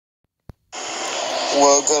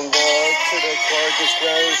Welcome back to the Clarkus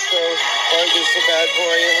Ground Show. Clarkus is a bad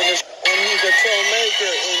boy, and he's a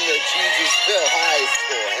troublemaker in the Jesusville High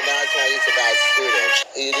School, and that's why he's a bad student.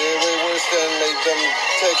 He did way worse than make them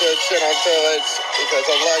take a shit on toilets because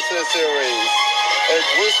of Lexus series. And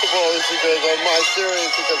worst of all is because of my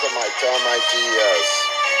series, because of my dumb ideas.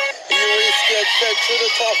 He always gets sent to the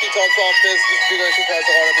Talkie Talk's office because he has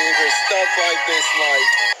a lot of behavior stuff like this,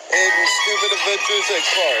 like in Stupid Adventures at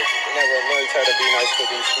Clark. He never learns how to be nice to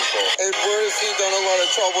these people. And worse, he's done a lot of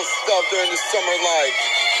trouble stuff during the summer, like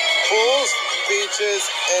pools, beaches,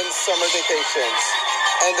 and summer vacations.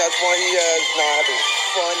 And that's why he is not having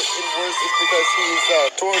fun. And worse is because he's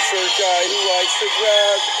a torture guy who likes to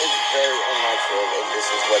grab. It's very unnatural, and this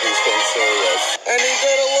is what he's getting serious. And he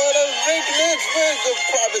did a lot of maintenance with the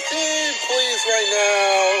privacy police right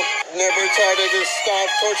now. Never tried to just stop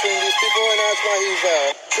torturing these people, and that's why he's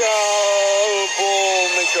a troublemaker.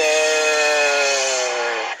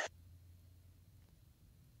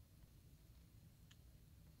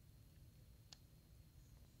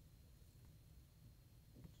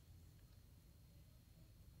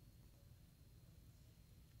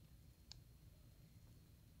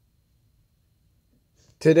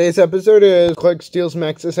 Today's episode is Clark steals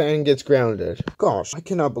Max's and gets grounded. Gosh, I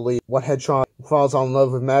cannot believe what headshot falls in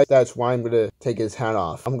love with Max. That's why I'm gonna take his hat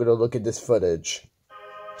off. I'm gonna look at this footage.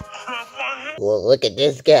 Well, look at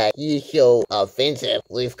this guy. He's so offensive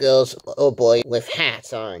with girls, oh boy, with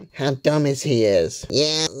hats on. How dumb is he is.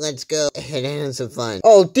 Yeah, let's go ahead and have some fun.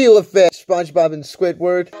 Oh, deal with it, SpongeBob and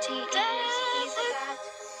Squidward.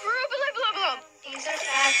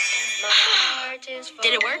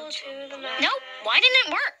 Did it work? Nope. Why didn't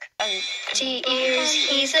it work? Ears,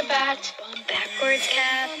 he's a bat. Backwards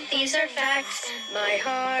cap, these are facts. My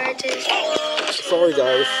heart is Sorry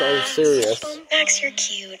guys, I'm serious. Max, you're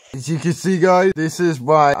cute. As you can see guys, this is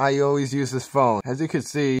why I always use this phone. As you can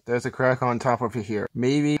see, there's a crack on top of it here.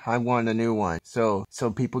 Maybe I want a new one, so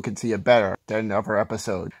people can see it better than the other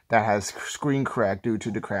episode that has screen crack due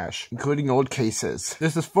to the crash, including old cases.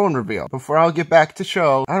 This is phone reveal. Before I'll get back to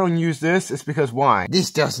show, I don't use this, it's because why?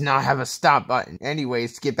 This does not have a stop button.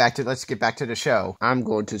 Anyways, let's get back to the show. I'm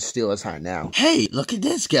going to steal his hat now. Hey, look at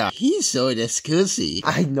this guy. He's so disgusting.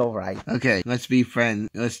 I know, right? Okay, let's be friends.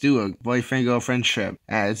 Let's do a boyfriend-girlfriend trip.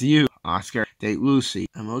 As you, Oscar, date Lucy.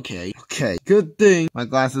 I'm okay. Okay, good thing my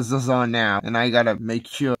glasses is on now, and I gotta make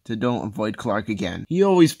sure to don't avoid Clark again. He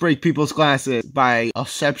always break people's glasses by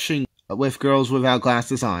exception with girls without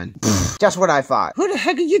glasses on. Just what I thought. Who the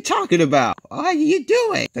heck are you talking about? What are you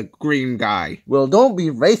doing? The green guy. Well, don't be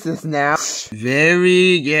racist now.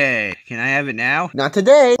 Very gay. Can I have it now? Not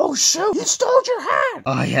today. Oh shoot, you stole your hat.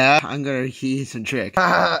 Oh yeah? I'm gonna use some trick.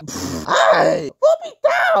 Hey, put me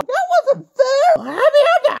down. That wasn't fair. Let me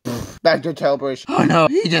have that. Back to Tailbush. Oh no,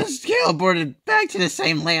 he just teleported back to the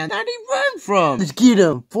same land that he ran from. Let's get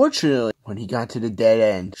him. Fortunately, when he got to the dead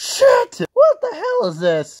end. Shit! What the hell is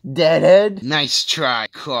this? Dead end? Nice try,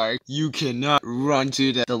 Clark. You cannot run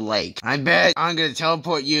to the lake. I bet I'm gonna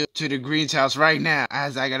teleport you to the Green's house right now,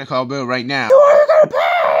 as I gotta call Bill right now. You are gonna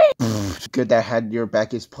pay! Good that had your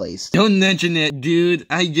back is placed. Don't mention it, dude.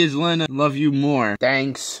 I just wanna love you more.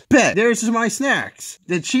 Thanks. Bet, there's my snacks.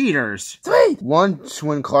 The cheaters. Sweet! Once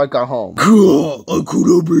when Clark got home. Cool! I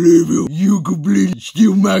couldn't believe you. You completely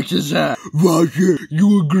steal Max's hat. Roger,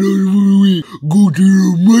 you are glad go to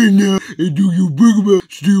the right now and do you bring about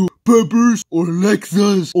steal Peppers or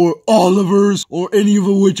Lexus or Oliver's or any of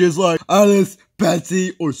the witches like Alice,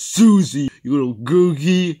 Patsy, or Susie, you little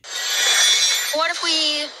googie. What if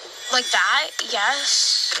we like that?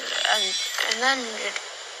 Yes. And then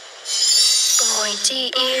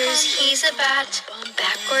pointy ears, he's a bat.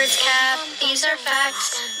 Backwards cap, these are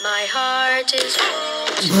facts. My heart is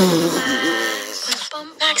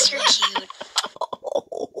Max, you're cute.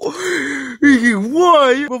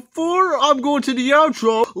 Why? Before I'm going to the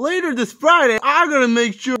outro, later this Friday, I'm gonna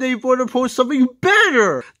make sure they want to post something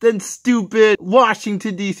better than stupid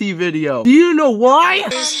Washington DC video. Do you know why?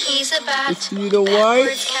 He's a bat. Do you know why?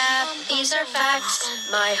 Cap, these are facts.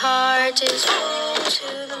 My heart is full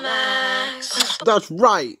to the max. That's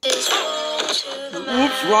right.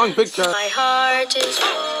 Oops, wrong picture. My heart is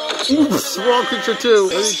Oops, wrong picture too.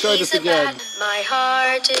 Let me try this again. My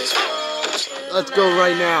heart is Let's go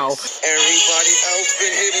right now. Everybody else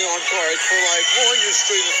been hitting on Clark for like 4 years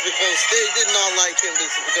straight because they did not like him. This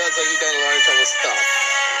is because he done a lot of trouble stuff.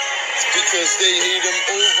 It's because they hate him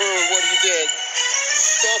over what he did.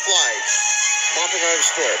 Stuff like mopping out of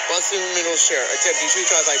store, busting the middle share, attempting 3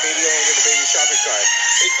 times like baby oil with a baby shopping cart,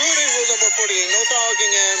 including rule number 48, no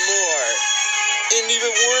talking and more. And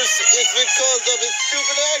even worse is because of his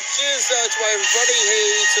stupid actions. That's why everybody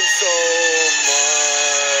hates him so much.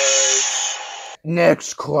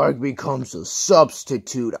 Next, Clark becomes a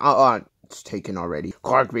substitute. It's taken already.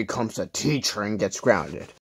 Clark becomes a teacher and gets grounded.